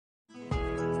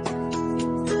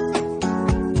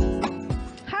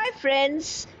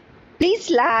friends. Please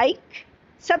like,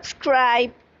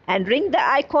 subscribe, and ring the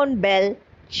icon bell.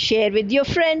 Share with your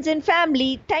friends and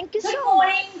family. Thank you Good so much.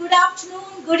 morning, good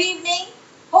afternoon, good evening.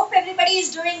 Hope everybody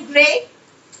is doing great.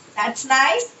 That's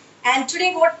nice. And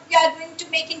today what we are going to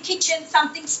make in kitchen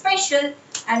something special.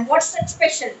 And what's that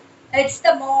special? It's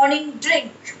the morning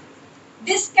drink.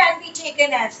 This can be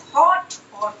taken as hot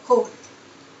or cold.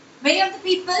 Many of the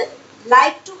people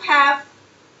like to have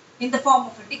in the form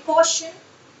of a decoction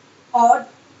or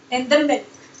in the milk.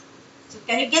 So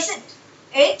can you guess it?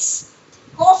 It's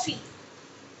coffee.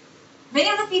 Many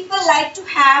of the people like to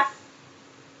have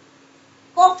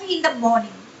coffee in the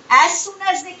morning. As soon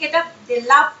as they get up, they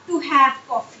love to have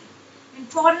coffee. In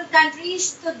foreign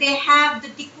countries, so they have the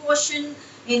decoction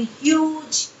in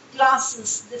huge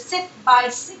glasses. The sip by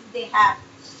sip they have.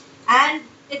 And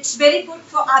it's very good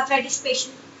for arthritis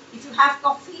patient if you have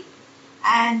coffee.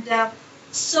 And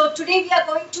so today we are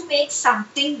going to make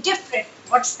something different.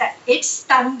 What's that? It's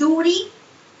tandoori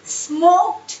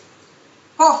smoked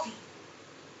coffee.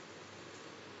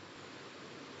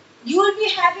 You will be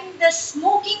having the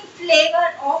smoking flavor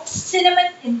of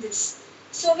cinnamon in this.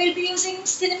 So we'll be using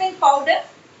cinnamon powder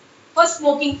for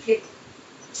smoking flavor.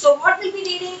 So what we'll be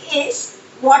needing is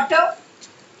water.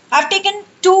 I've taken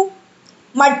two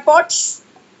mud pots.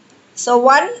 So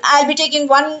I'll be taking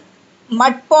one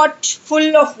mud pot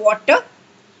full of water.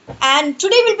 And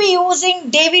today we'll be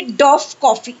using David Doff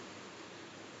coffee.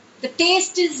 The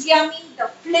taste is yummy, the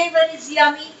flavor is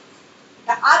yummy.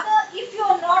 The other, if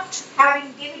you're not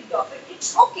having David Doff,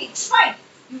 it's okay, it's fine.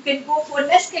 You can go for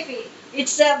Nescafe.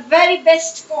 It's the very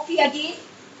best coffee again.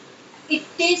 It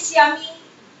tastes yummy.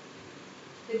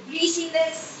 The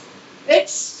greasiness,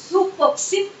 it's superb,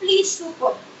 simply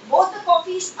superb. Both the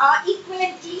coffees are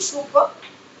equivalently superb.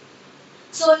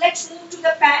 So let's move to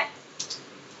the pan.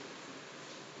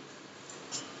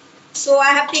 So I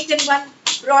have taken one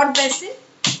broad vessel.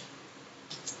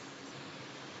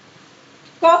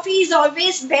 Coffee is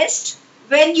always best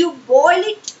when you boil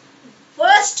it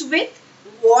first with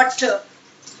water.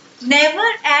 Never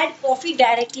add coffee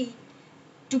directly.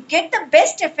 To get the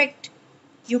best effect,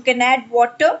 you can add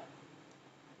water.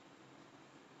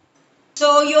 So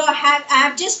I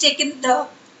have just taken the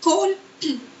coal.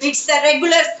 It's the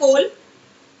regular coal,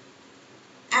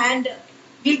 and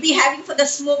we'll be having for the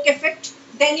smoke effect.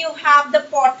 Then you have the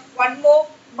pot, one more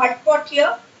mud pot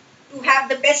here to have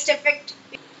the best effect.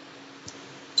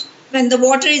 When the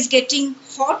water is getting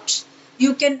hot,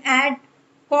 you can add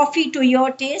coffee to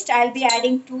your taste. I'll be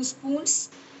adding 2 spoons.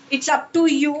 It's up to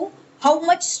you how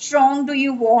much strong do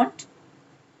you want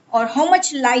or how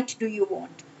much light do you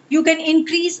want. You can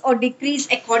increase or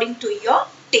decrease according to your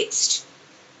taste.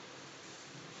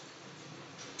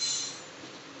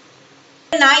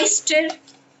 Nice stir.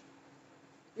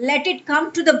 Let it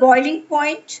come to the boiling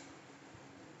point.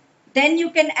 Then you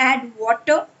can add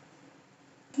water.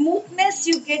 Smoothness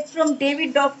you get from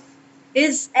David Doff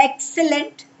is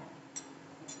excellent.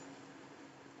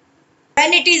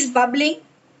 When it is bubbling,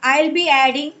 I'll be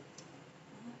adding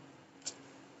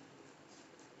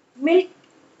milk,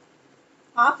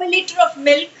 half a liter of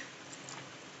milk.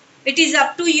 It is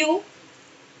up to you.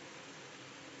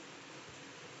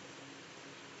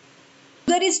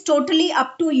 Sugar is totally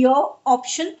up to your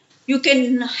option. You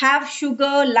can have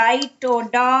sugar light or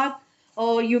dark,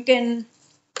 or you can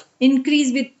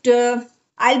increase with.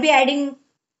 I'll be adding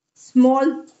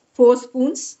small 4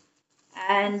 spoons,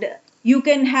 and you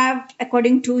can have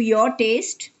according to your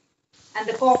taste. And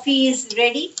the coffee is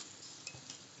ready.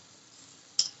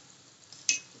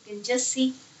 You can just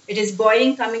see it is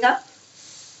boiling, coming up.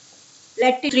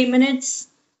 Let it 3 minutes.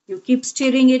 You keep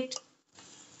stirring it.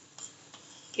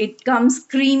 It comes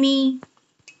creamy.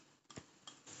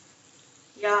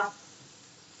 Yeah.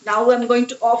 Now I'm going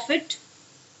to off it.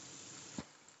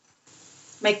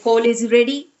 My coal is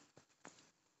ready.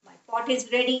 My pot is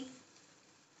ready.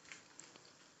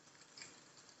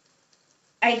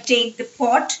 I take the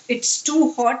pot. It's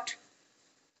too hot.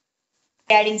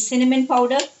 Adding cinnamon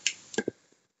powder.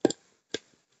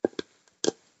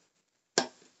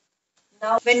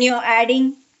 Now when you're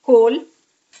adding coal,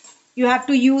 you have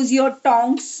to use your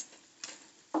tongs.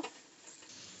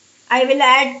 I will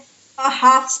add a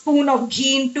half spoon of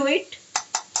ghee into it.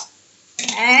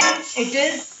 And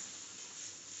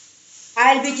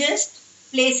I'll be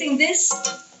just placing this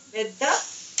with the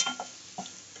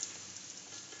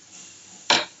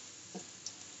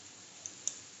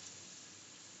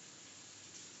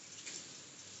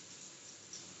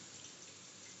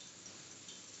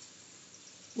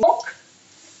smoke.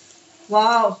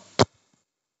 Wow.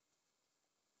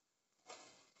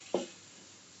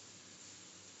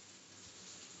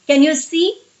 Can you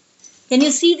see? Can you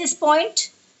see this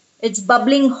point? It's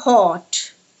bubbling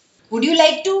hot. Would you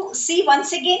like to see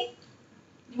once again?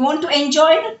 You want to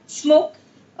enjoy the smoke?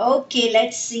 Okay,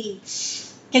 let's see.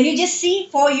 Can you just see?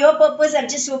 For your purpose, I've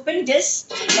just opened.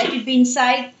 Just let it be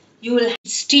inside. You will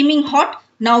steaming hot.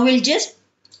 Now we'll just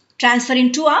transfer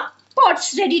into our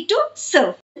pots ready to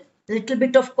serve. Little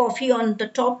bit of coffee on the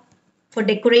top for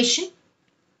decoration.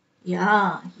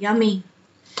 Yeah, yummy.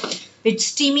 It's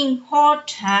steaming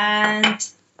hot and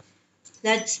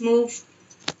let's move.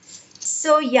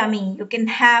 So yummy. You can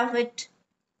have it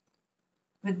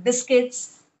with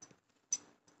biscuits.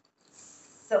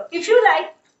 So if you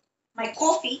like my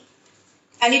coffee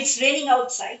and it's raining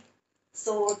outside,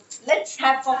 so let's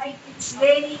have coffee. It's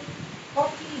raining,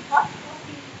 coffee, hot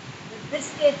coffee with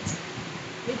biscuits.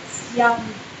 It's yum.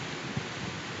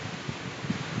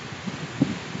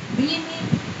 Believe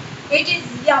me, it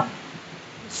is yum.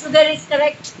 Sugar is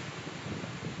correct.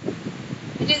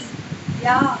 It is,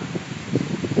 yeah.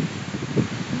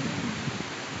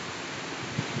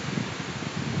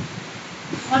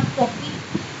 Hot coffee.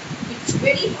 It's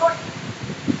very hot.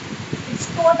 It's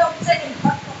cold outside and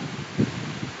hot coffee.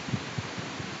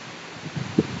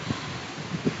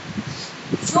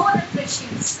 So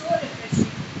refreshing, so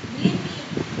refreshing. Believe me,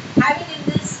 having in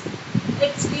this,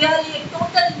 it's really a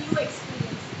total new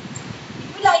experience.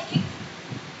 If you like it,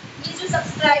 please do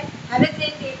subscribe. Have a great